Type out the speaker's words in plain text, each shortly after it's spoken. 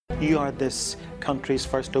You are this country's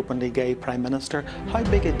first openly gay Prime Minister. How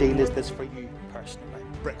big a deal is this for you personally?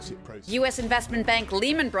 Brexit process. U.S. investment bank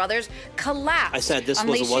Lehman Brothers collapsed. I said this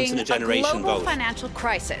was a once-in-a-generation global vote. Financial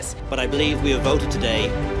crisis. But I believe we have voted today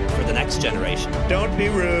for the next generation. Don't be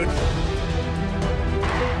rude.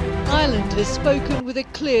 Ireland has spoken with a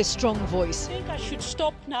clear, strong voice. I think I should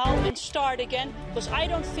stop now and start again, because I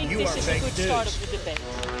don't think this is a good start of the debate.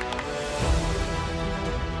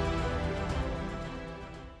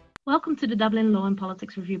 Welcome to the Dublin Law and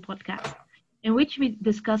Politics Review podcast, in which we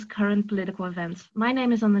discuss current political events. My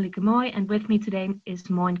name is Annelieke Moy, and with me today is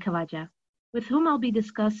Moin Khawaja, with whom I'll be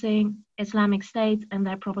discussing Islamic State and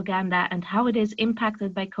their propaganda and how it is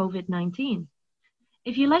impacted by COVID-19.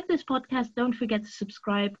 If you like this podcast, don't forget to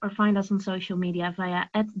subscribe or find us on social media via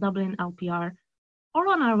 @DublinLPR or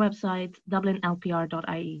on our website,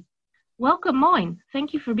 dublinlpr.ie. Welcome, Moin.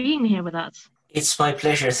 Thank you for being here with us. It's my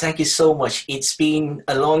pleasure. Thank you so much. It's been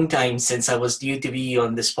a long time since I was due to be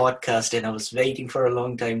on this podcast, and I was waiting for a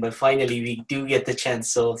long time, but finally we do get the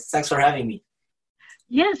chance. So thanks for having me.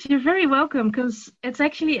 Yes, you're very welcome, because it's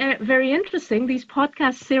actually very interesting. These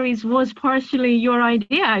podcast series was partially your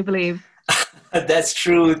idea, I believe. That's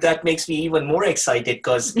true. That makes me even more excited,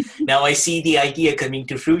 because now I see the idea coming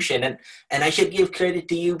to fruition, and I should give credit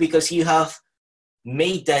to you because you have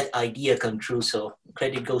made that idea come true. So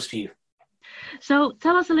credit goes to you. So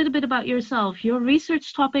tell us a little bit about yourself. Your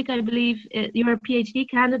research topic, I believe, you're a PhD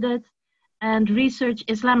candidate and research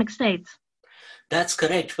Islamic State. That's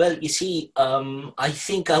correct. Well, you see, I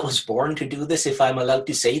think I was born to do this, if I'm allowed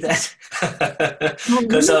to say that,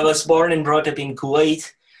 because I was born and brought up in Kuwait,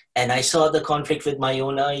 and I saw the conflict with my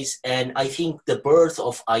own eyes. And I think the birth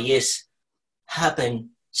of IS happened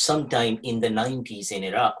sometime in the 90s in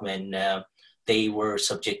Iraq, when they were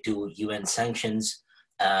subject to UN sanctions.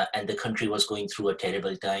 And the country was going through a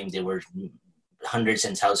terrible time. There were hundreds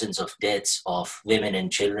and thousands of deaths of women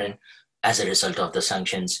and children as a result of the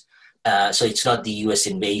sanctions. So it's not the US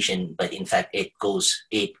invasion, but in fact, it goes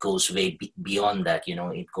way beyond that. You know,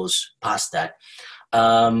 it goes past that.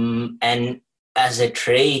 And as a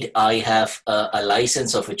trade, I have a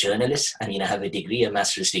license of a journalist. I mean, I have a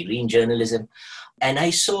master's degree in journalism. And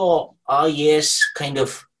I saw IS kind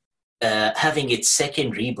of having its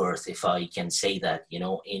second rebirth, if I can say that. You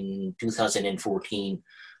know, in 2014,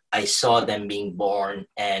 I saw them being born,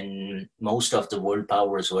 and most of the world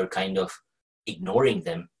powers were kind of ignoring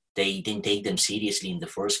them. They didn't take them seriously in the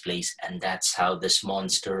first place, and that's how this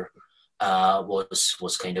monster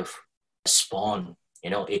was kind of spawned. You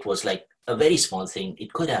know, it was like a very small thing.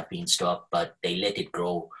 It could have been stopped, but they let it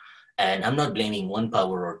grow. And I'm not blaming one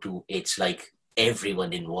power or two. It's like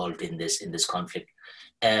everyone involved in this conflict.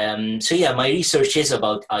 So yeah, my research is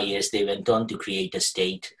about IS. They went on to create a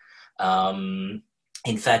state.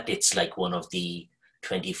 In fact, it's like one of the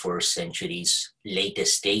 21st century's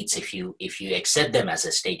latest states, if you accept them as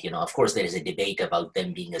a state. You know, of course, there is a debate about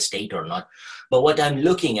them being a state or not. But what I'm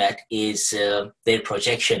looking at is their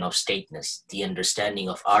projection of stateness. The understanding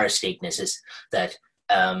of our stateness is that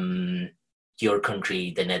your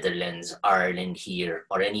country, the Netherlands, Ireland here,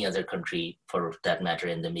 or any other country for that matter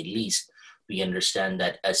in the Middle East, we understand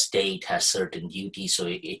that a state has certain duties. So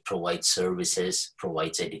it provides services,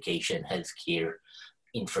 provides education, healthcare,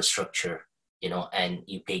 infrastructure, you know, and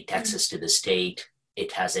you pay taxes to the state.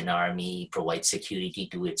 It has an army, provides security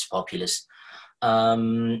to its populace.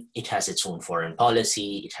 It has its own foreign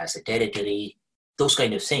policy. It has a territory, those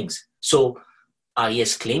kind of things. So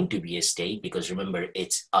IS claimed to be a state because, remember,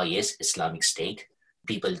 it's IS, Islamic State.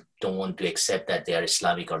 People don't want to accept that they are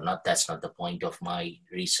Islamic or not. That's not the point of my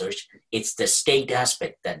research. It's the state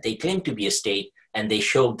aspect that they claim to be a state, and they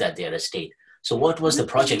showed that they are a state. So what was the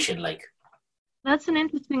projection like? That's an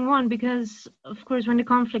interesting one, because, of course, when the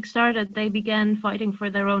conflict started, they began fighting for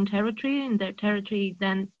their own territory, and their territory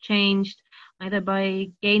then changed either by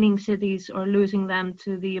gaining cities or losing them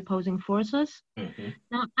to the opposing forces. Mm-hmm.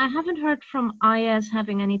 Now, I haven't heard from IS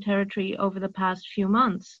having any territory over the past few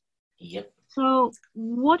months. Yep. So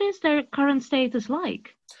what is their current status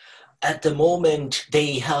like? At the moment,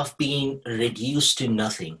 they have been reduced to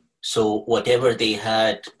nothing. So whatever they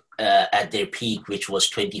had at their peak, which was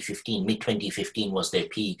 2015, mid-2015 was their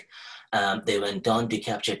peak, they went on to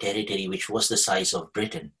capture territory which was the size of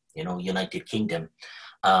Britain, you know, United Kingdom.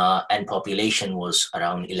 And population was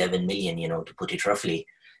around 11 million, you know, to put it roughly.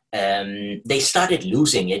 They started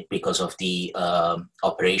losing it because of the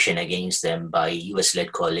operation against them by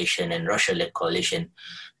US-led coalition and Russia-led coalition.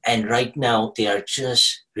 And right now, they are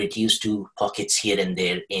just reduced to pockets here and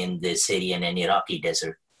there in the Syrian and Iraqi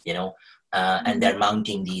desert, you know, and they're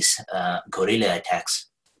mounting these guerrilla attacks,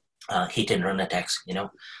 hit and run attacks, you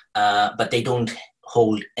know, but they don't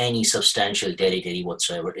hold any substantial territory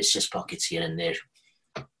whatsoever. It's just pockets here and there.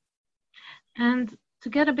 And to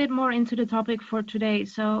get a bit more into the topic for today,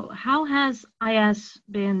 so how has IS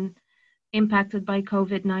been impacted by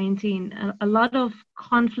COVID-19? A lot of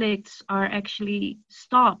conflicts are actually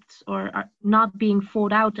stopped or are not being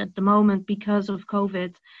fought out at the moment because of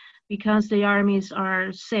COVID, because the armies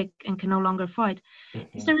are sick and can no longer fight.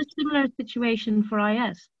 Mm-hmm. Is there a similar situation for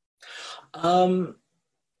IS?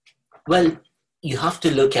 Well, you have to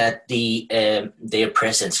look at their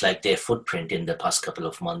presence, like their footprint in the past couple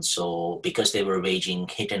of months. So because they were waging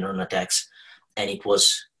hit and run attacks, and it was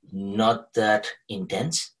not that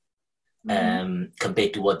intense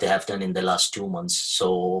compared to what they have done in the last 2 months.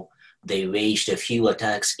 So they waged a few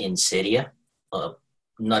attacks in Syria,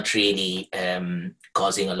 not really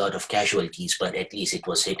causing a lot of casualties, but at least it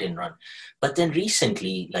was hit and run. But then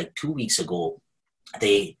recently, like 2 weeks ago,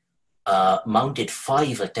 they mounted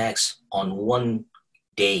 5 attacks on one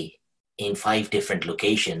day in 5 different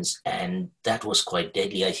locations, and that was quite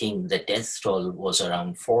deadly. I think the death toll was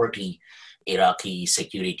around 40 Iraqi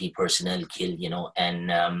security personnel killed,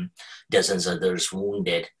 and dozens others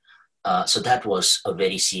wounded. So that was a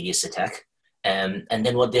very serious attack. And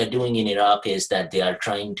then what they're doing in Iraq is that they are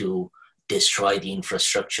trying to destroy the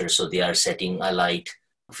infrastructure. So they are setting alight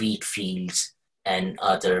wheat fields and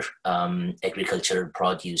other agricultural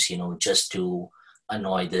produce, just to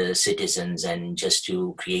annoy the citizens and just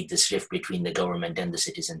to create this rift between the government and the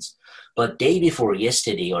citizens. But day before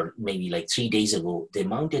yesterday, or maybe like 3 days ago, they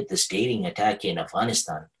mounted this daring attack in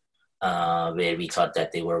Afghanistan, where we thought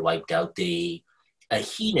that they were wiped out. A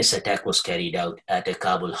heinous attack was carried out at a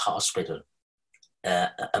Kabul hospital,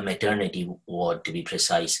 a maternity ward to be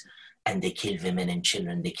precise, and they killed women and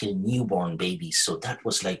children. They killed newborn babies. So that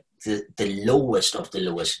was like the lowest of the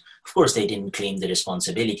lowest. Of course, they didn't claim the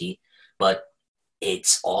responsibility, but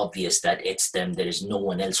it's obvious that it's them. There is no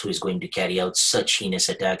one else who is going to carry out such heinous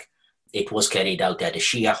attack. It was carried out at a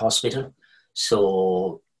Shia hospital.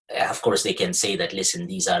 So, of course, they can say that, listen,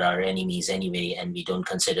 these are our enemies anyway, and we don't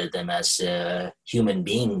consider them as human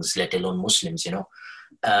beings, let alone Muslims,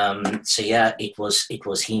 So yeah, it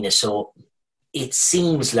was heinous. So it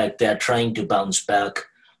seems like they're trying to bounce back.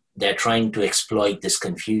 They're trying to exploit this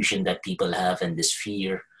confusion that people have and this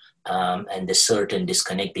fear, and the certain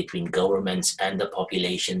disconnect between governments and the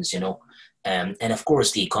populations, and of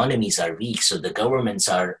course the economies are weak, so the governments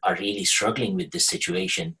are really struggling with this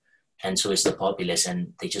situation, and so is the populace,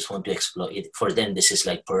 and they just want to exploit it. For them, this is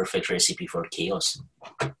like perfect recipe for chaos.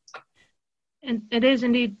 And it is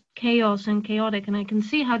indeed chaos and chaotic, and I can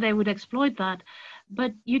see how they would exploit that,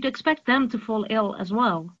 but you'd expect them to fall ill as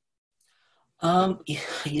well.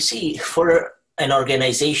 You see, for an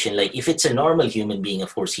organization, like if it's a normal human being,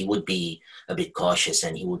 of course, he would be a bit cautious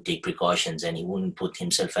and he would take precautions and he wouldn't put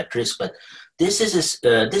himself at risk. But this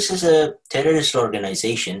is a terrorist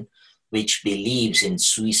organization which believes in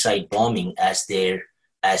suicide bombing as their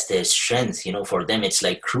strength. For them, it's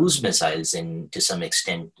like cruise missiles, and to some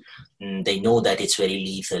extent, they know that it's very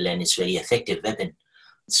lethal and it's very effective weapon.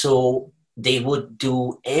 So they would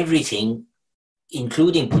do everything,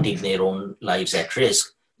 including putting their own lives at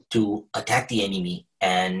risk, to attack the enemy,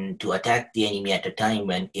 and to attack the enemy at a time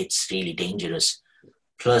when it's really dangerous.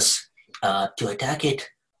 Plus, to attack it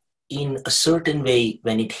in a certain way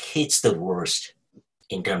when it hits the worst,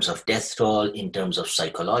 in terms of death toll, in terms of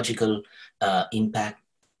psychological impact,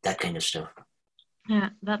 that kind of stuff. Yeah,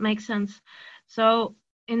 that makes sense. So,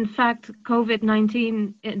 in fact,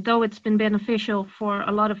 COVID-19, though it's been beneficial for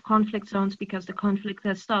a lot of conflict zones because the conflict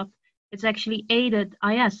has stopped, it's actually aided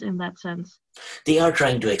IS in that sense. They are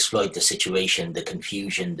trying to exploit the situation, the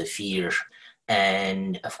confusion, the fear.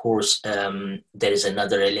 And of course, there is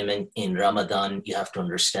another element in Ramadan. You have to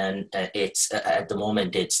understand, it's at the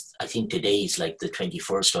moment, I think today is like the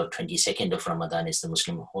 21st or 22nd of Ramadan is the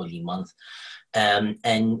Muslim holy month.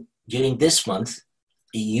 And during this month,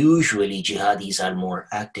 usually jihadis are more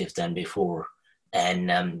active than before.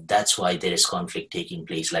 And that's why there is conflict taking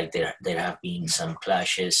place. Like there have been some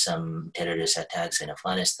clashes, some terrorist attacks in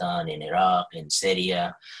Afghanistan, in Iraq, in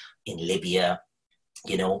Syria, in Libya,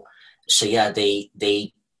 So yeah,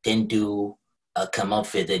 they tend to come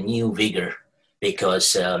up with a new vigor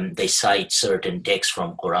because they cite certain texts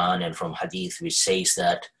from Quran and from Hadith which says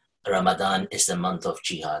that Ramadan is the month of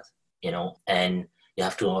jihad, And you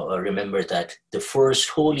have to remember that the first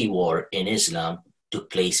holy war in Islam took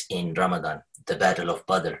place in Ramadan. The Battle of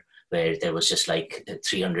Badr, where there was just like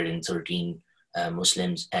 313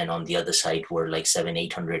 Muslims, and on the other side were like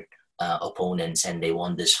 700-800 opponents, and they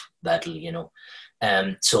won this battle,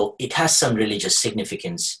 So it has some religious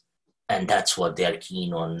significance, and that's what they are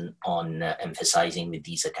keen on emphasizing with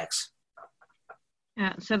these attacks.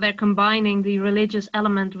 So they're combining the religious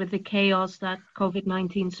element with the chaos that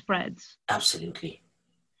COVID-19 spreads. Absolutely.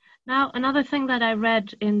 Now, another thing that I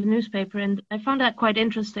read in the newspaper, and I found that quite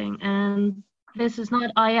interesting, and this is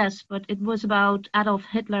not IS, but it was about Adolf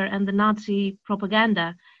Hitler and the Nazi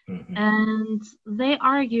propaganda. Mm-hmm. And they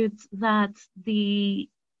argued that the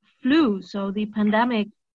flu, so the pandemic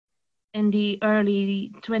in the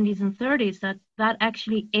early 20s and 30s, that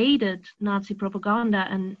actually aided Nazi propaganda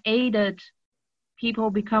and aided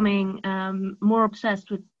people becoming more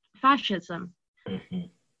obsessed with fascism. Mm-hmm.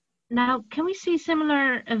 Now, can we see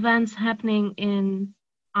similar events happening in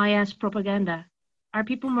IS propaganda? Are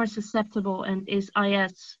people more susceptible, and is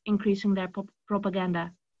IS increasing their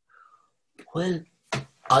propaganda? Well,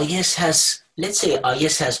 IS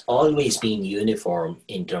has always been uniform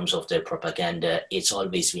in terms of their propaganda. It's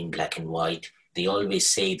always been black and white. They always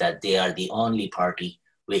say that they are the only party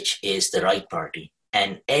which is the right party.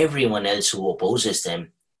 And everyone else who opposes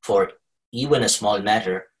them for even a small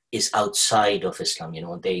matter is outside of Islam.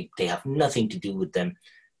 They have nothing to do with them.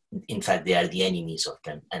 In fact, they are the enemies of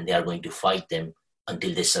them, and they are going to fight them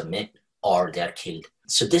until they submit or they are killed.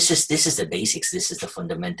 So this is the basics. This is the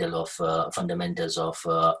fundamentals of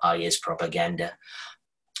IS propaganda.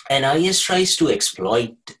 And IS tries to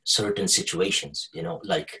exploit certain situations,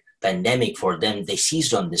 like pandemic. For them, they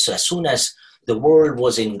seized on this. So as soon as the world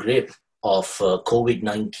was in grip of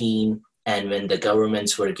COVID-19, and when the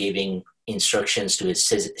governments were giving instructions to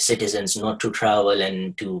its citizens not to travel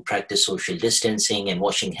and to practice social distancing and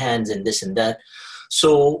washing hands and this and that,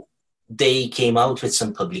 so they came out with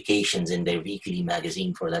some publications in their weekly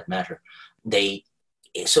magazine, for that matter.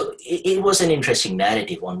 So it was an interesting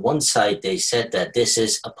narrative. On one side, they said that this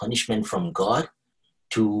is a punishment from God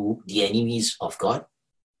to the enemies of God,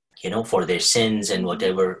 for their sins and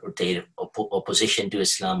whatever, their opposition to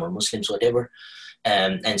Islam or Muslims, whatever.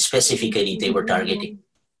 And specifically, they were targeting,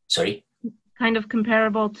 sorry? Kind of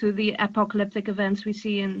comparable to the apocalyptic events we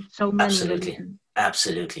see in so many religions.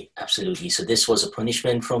 Absolutely. So this was a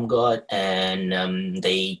punishment from God, and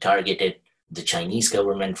they targeted the Chinese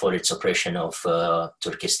government for its oppression of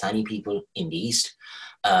Turkestani people in the East.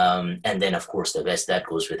 And then, of course, the West, that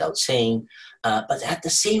goes without saying. But at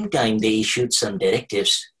the same time, they issued some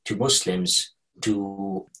directives to Muslims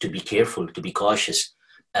to be careful, to be cautious.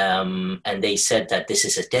 And they said that this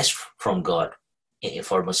is a test from God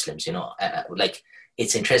for Muslims,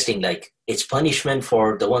 it's interesting, it's punishment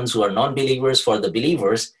for the ones who are non-believers. For the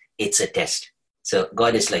believers, it's a test. So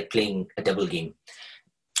God is playing a double game.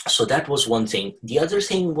 So that was one thing. The other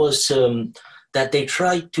thing was that they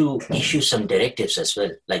tried to issue some directives as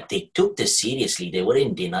well. They took this seriously. They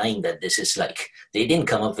weren't denying that this is they didn't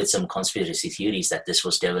come up with some conspiracy theories that this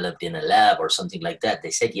was developed in a lab or something like that.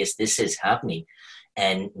 They said, yes, this is happening.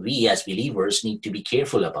 And we as believers need to be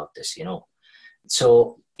careful about this,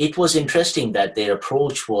 So it was interesting that their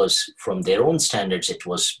approach was, from their own standards, it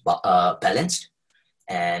was balanced,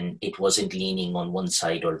 and it wasn't leaning on one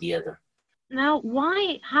side or the other. Now,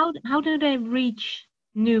 how do they reach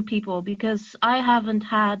new people? Because I haven't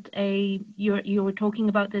had you were talking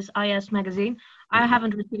about this IS magazine. I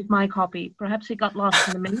haven't received my copy. Perhaps it got lost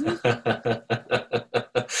in the mail.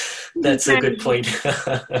 That's a good point.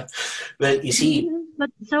 Well, you see. But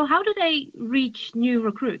so how do they reach new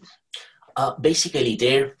recruits? Basically,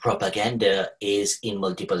 their propaganda is in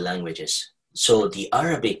multiple languages. So the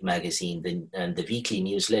Arabic magazine and the weekly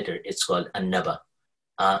newsletter, it's called An-Naba.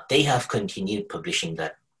 They have continued publishing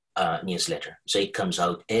that newsletter. So it comes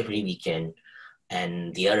out every weekend,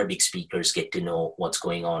 and the Arabic speakers get to know what's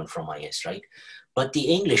going on from IS, right? But the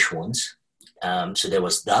English ones, so there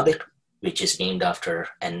was Dabiq, which is named after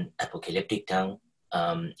an apocalyptic town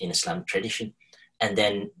in Islamic tradition. And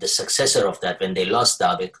then the successor of that, when they lost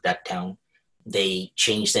Dabiq, that town, they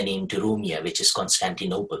changed the name to Rumia, which is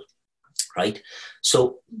Constantinople, right?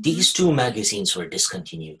 So these two magazines were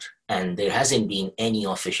discontinued, and there hasn't been any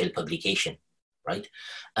official publication, right?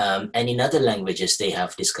 And in other languages, they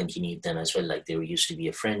have discontinued them as well. There used to be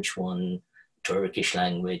a French one, Turkish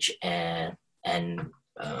language, and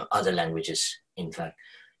other languages, in fact.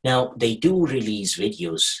 Now, they do release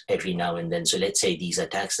videos every now and then. So let's say these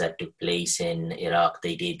attacks that took place in Iraq,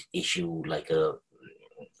 they did issue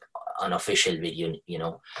an official video,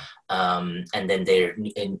 and then their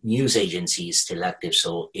news agency is still active.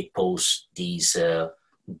 So it posts these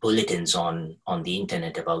bulletins on the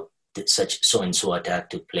internet about such so-and-so attack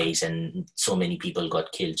took place and so many people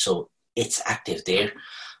got killed. So it's active there.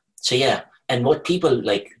 So yeah, and what people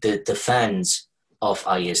the fans of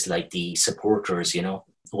IS, the supporters,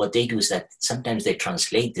 what they do is that sometimes they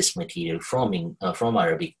translate this material from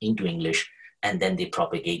Arabic into English, and then they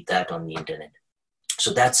propagate that on the internet.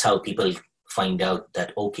 So that's how people find out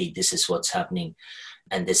that, okay, this is what's happening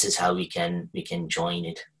and this is how we can join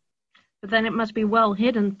it. But then it must be well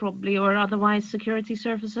hidden probably, or otherwise security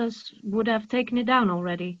services would have taken it down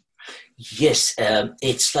already. Yes,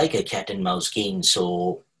 it's like a cat and mouse game.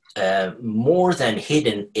 So more than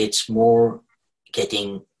hidden, it's more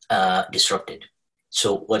getting disrupted.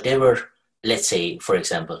 So whatever, let's say, for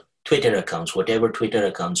example, whatever Twitter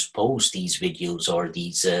accounts post these videos or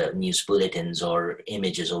these news bulletins or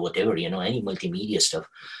images or whatever, any multimedia stuff,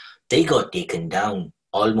 they got taken down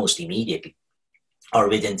almost immediately, or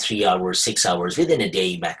within 3 hours, 6 hours, within a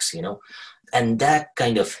day max, And that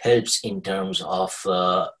kind of helps in terms of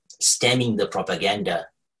stemming the propaganda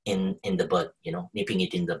in the bud, nipping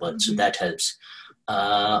it in the bud. So that helps.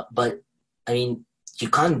 But I mean, you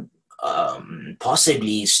can't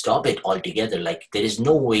possibly stop it altogether. Like, there is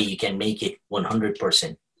no way you can make it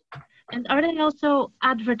 100%. And are they also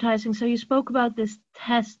advertising? So you spoke about this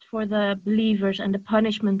test for the believers and the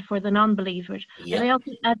punishment for the non-believers. Yeah. Are they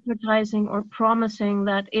also advertising or promising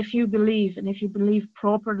that if you believe, and if you believe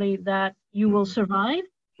properly, that you will survive?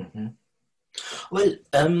 Mm-hmm. Well,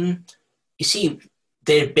 you see,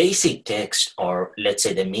 their basic text, or let's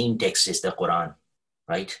say the main text, is the Quran,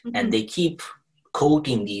 right? Mm-hmm. And they keep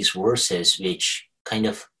quoting these verses, which kind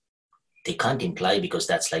of they can't imply, because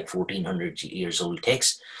that's like 1400 years old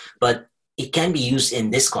text, but it can be used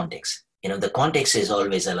in this context. The context is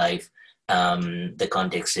always alive. The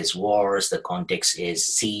context is wars, the context is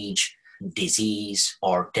siege, disease,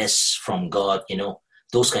 or tests from God,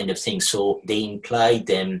 those kind of things. So they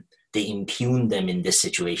impugn them in this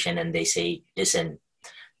situation, and they say, listen,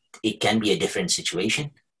 it can be a different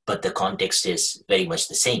situation, but the context is very much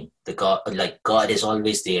the same. God is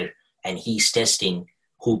always there, and he's testing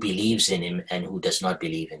who believes in him and who does not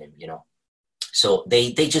believe in him, So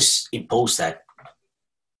they just impose that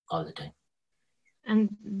all the time.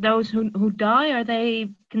 And those who die, are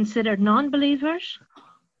they considered non-believers?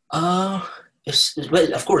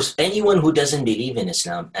 Well, of course, anyone who doesn't believe in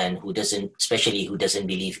Islam, and especially who doesn't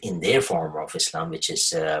believe in their form of Islam, which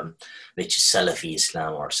is Salafi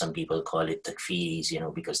Islam, or some people call it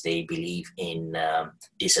Takfiris, because they believe in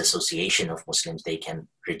disassociation of Muslims. They can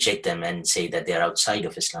reject them and say that they're outside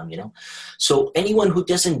of Islam, So anyone who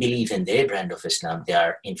doesn't believe in their brand of Islam, they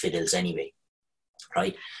are infidels anyway,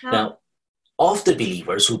 right? Now, of the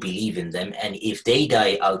believers who believe in them, and if they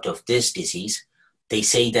die out of this disease, they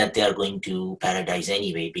say that they are going to paradise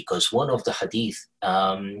anyway, because one of the hadith,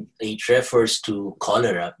 it refers to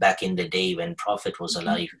cholera back in the day when Prophet was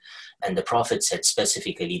alive. And the Prophet said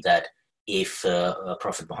specifically that if,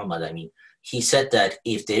 Prophet Muhammad, he said that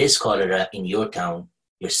if there is cholera in your town,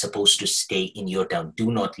 you're supposed to stay in your town.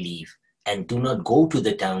 Do not leave, and do not go to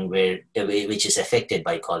the town which is affected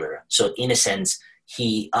by cholera. So in a sense,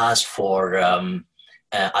 he asked for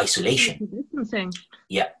isolation.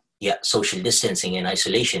 Yeah, social distancing and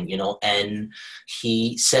isolation, and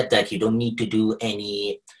he said that you don't need to do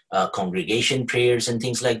any congregation prayers and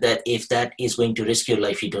things like that. If that is going to risk your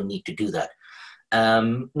life, you don't need to do that.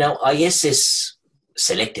 Now, IS is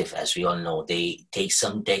selective, as we all know. They take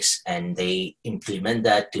some texts and they implement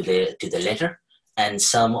that to the letter, and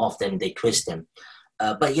some of them they twist them.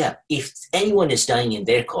 But yeah, if anyone is dying in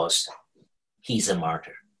their cause, he's a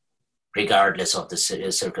martyr, regardless of the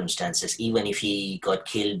circumstances. Even if he got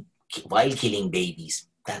killed while killing babies,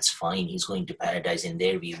 that's fine. He's going to paradise in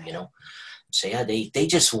their view, So yeah, they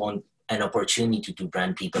just want an opportunity to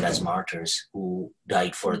brand people as martyrs who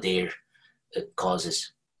died for their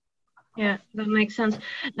causes. Yeah, that makes sense.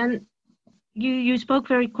 And you spoke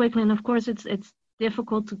very quickly, and of course it's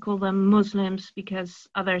difficult to call them Muslims, because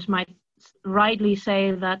others might rightly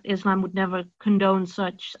say that Islam would never condone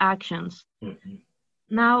such actions. Mm-hmm.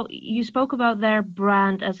 Now, you spoke about their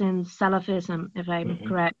brand as in Salafism, if I'm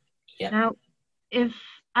correct. Yeah. Now, if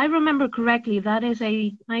I remember correctly, that is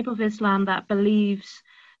a type of Islam that believes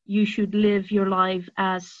you should live your life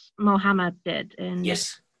as Muhammad did. And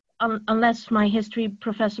yes. Unless my history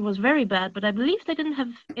professor was very bad, but I believe they didn't have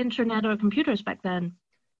internet or computers back then.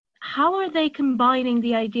 How are they combining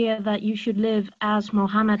the idea that you should live as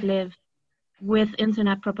Muhammad lived with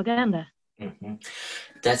internet propaganda? Mm-hmm.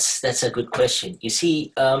 That's a good question. You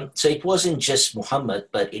see, so it wasn't just Muhammad,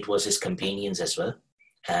 but it was his companions as well.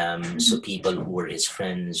 So people who were his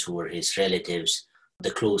friends, who were his relatives,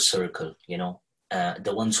 the close circle,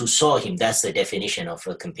 the ones who saw him. That's the definition of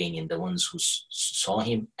a companion. The ones who saw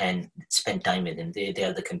him and spent time with him. They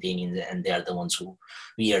are the companions, and they are the ones who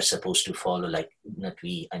we are supposed to follow.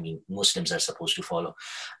 Muslims are supposed to follow.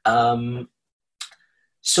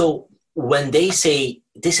 So when they say,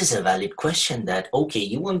 this is a valid question, that, okay,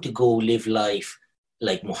 you want to go live life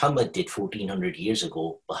like Muhammad did 1400 years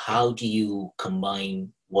ago, but how do you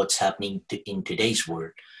combine what's happening in today's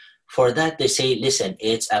world? For that, they say, listen,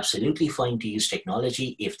 it's absolutely fine to use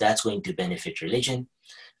technology if that's going to benefit religion.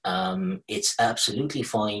 It's absolutely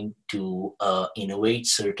fine to innovate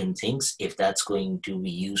certain things if that's going to be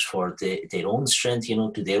used for their own strength,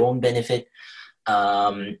 to their own benefit.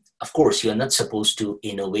 Of course, you're not supposed to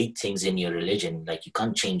innovate things in your religion. Like, you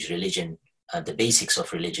can't change religion, the basics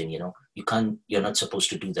of religion, you're not supposed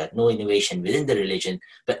to do that. No innovation within the religion,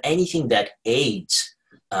 but anything that aids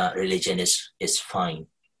religion is fine.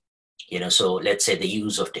 So let's say the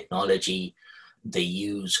use of technology, the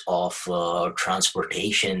use of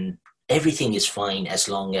transportation, everything is fine as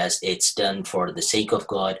long as it's done for the sake of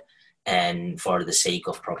God and for the sake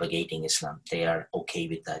of propagating Islam. They are okay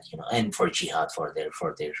with that, and for jihad for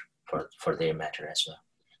their matter as well.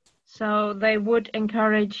 So they would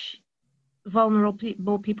encourage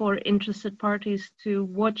vulnerable people or interested parties to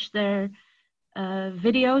watch their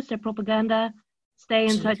videos, their propaganda, stay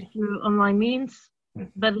in touch through online means,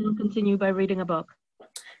 but then continue by reading a book.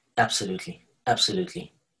 Absolutely.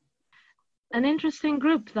 An interesting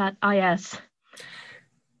group, that IS.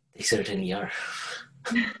 They certainly are.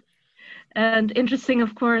 And interesting,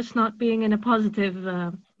 of course, not being in a positive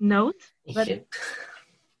note. But yeah.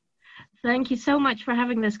 Thank you so much for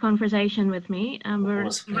having this conversation with me. We're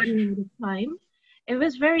running out of time. It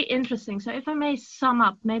was very interesting. So if I may sum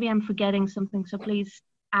up, maybe I'm forgetting something, so please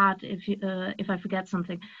add if I forget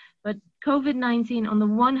something. But COVID-19, on the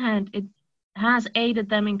one hand, it has aided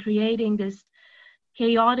them in creating this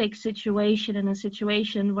chaotic situation, and a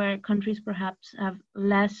situation where countries perhaps have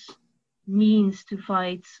less means to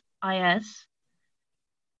fight IS.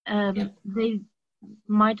 They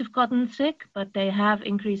might have gotten sick, but they have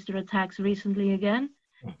increased their attacks recently again,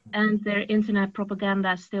 and their internet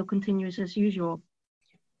propaganda still continues as usual.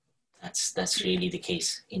 That's really the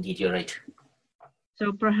case. Indeed, you're right.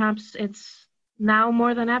 So perhaps it's now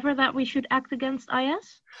more than ever that we should act against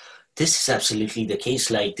IS? This is absolutely the case.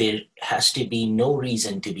 Like, there has to be no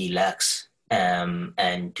reason to be lax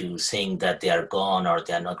and to think that they are gone or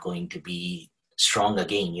they are not going to be strong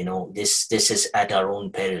again. This is at our own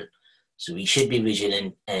peril. So we should be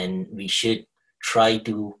vigilant, and we should try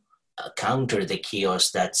to counter the chaos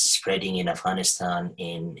that's spreading in Afghanistan,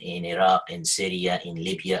 in Iraq, in Syria, in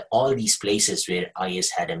Libya, all these places where IS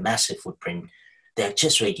had a massive footprint. They're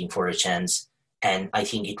just waiting for a chance. And I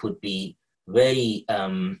think it would be very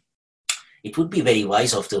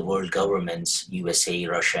wise of the world governments, USA,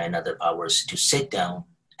 Russia, and other powers, to sit down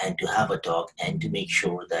and to have a talk and to make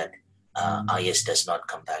sure that IS does not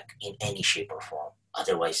come back in any shape or form.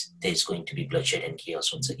 Otherwise, there's going to be bloodshed and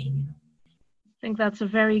chaos once again. I think that's a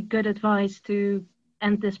very good advice to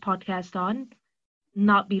end this podcast on.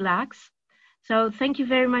 Not be lax. So thank you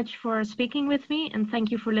very much for speaking with me, and thank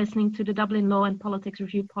you for listening to the Dublin Law and Politics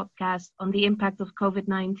Review podcast on the impact of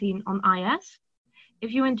COVID-19 on IS.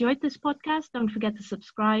 If you enjoyed this podcast, don't forget to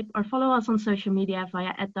subscribe or follow us on social media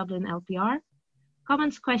via @DublinLPR.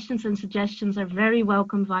 Comments, questions, and suggestions are very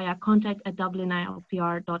welcome via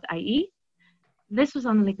contact@dublinlpr.ie. This was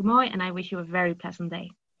Annelieke Mooi, and I wish you a very pleasant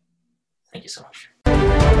day. Thank you so much.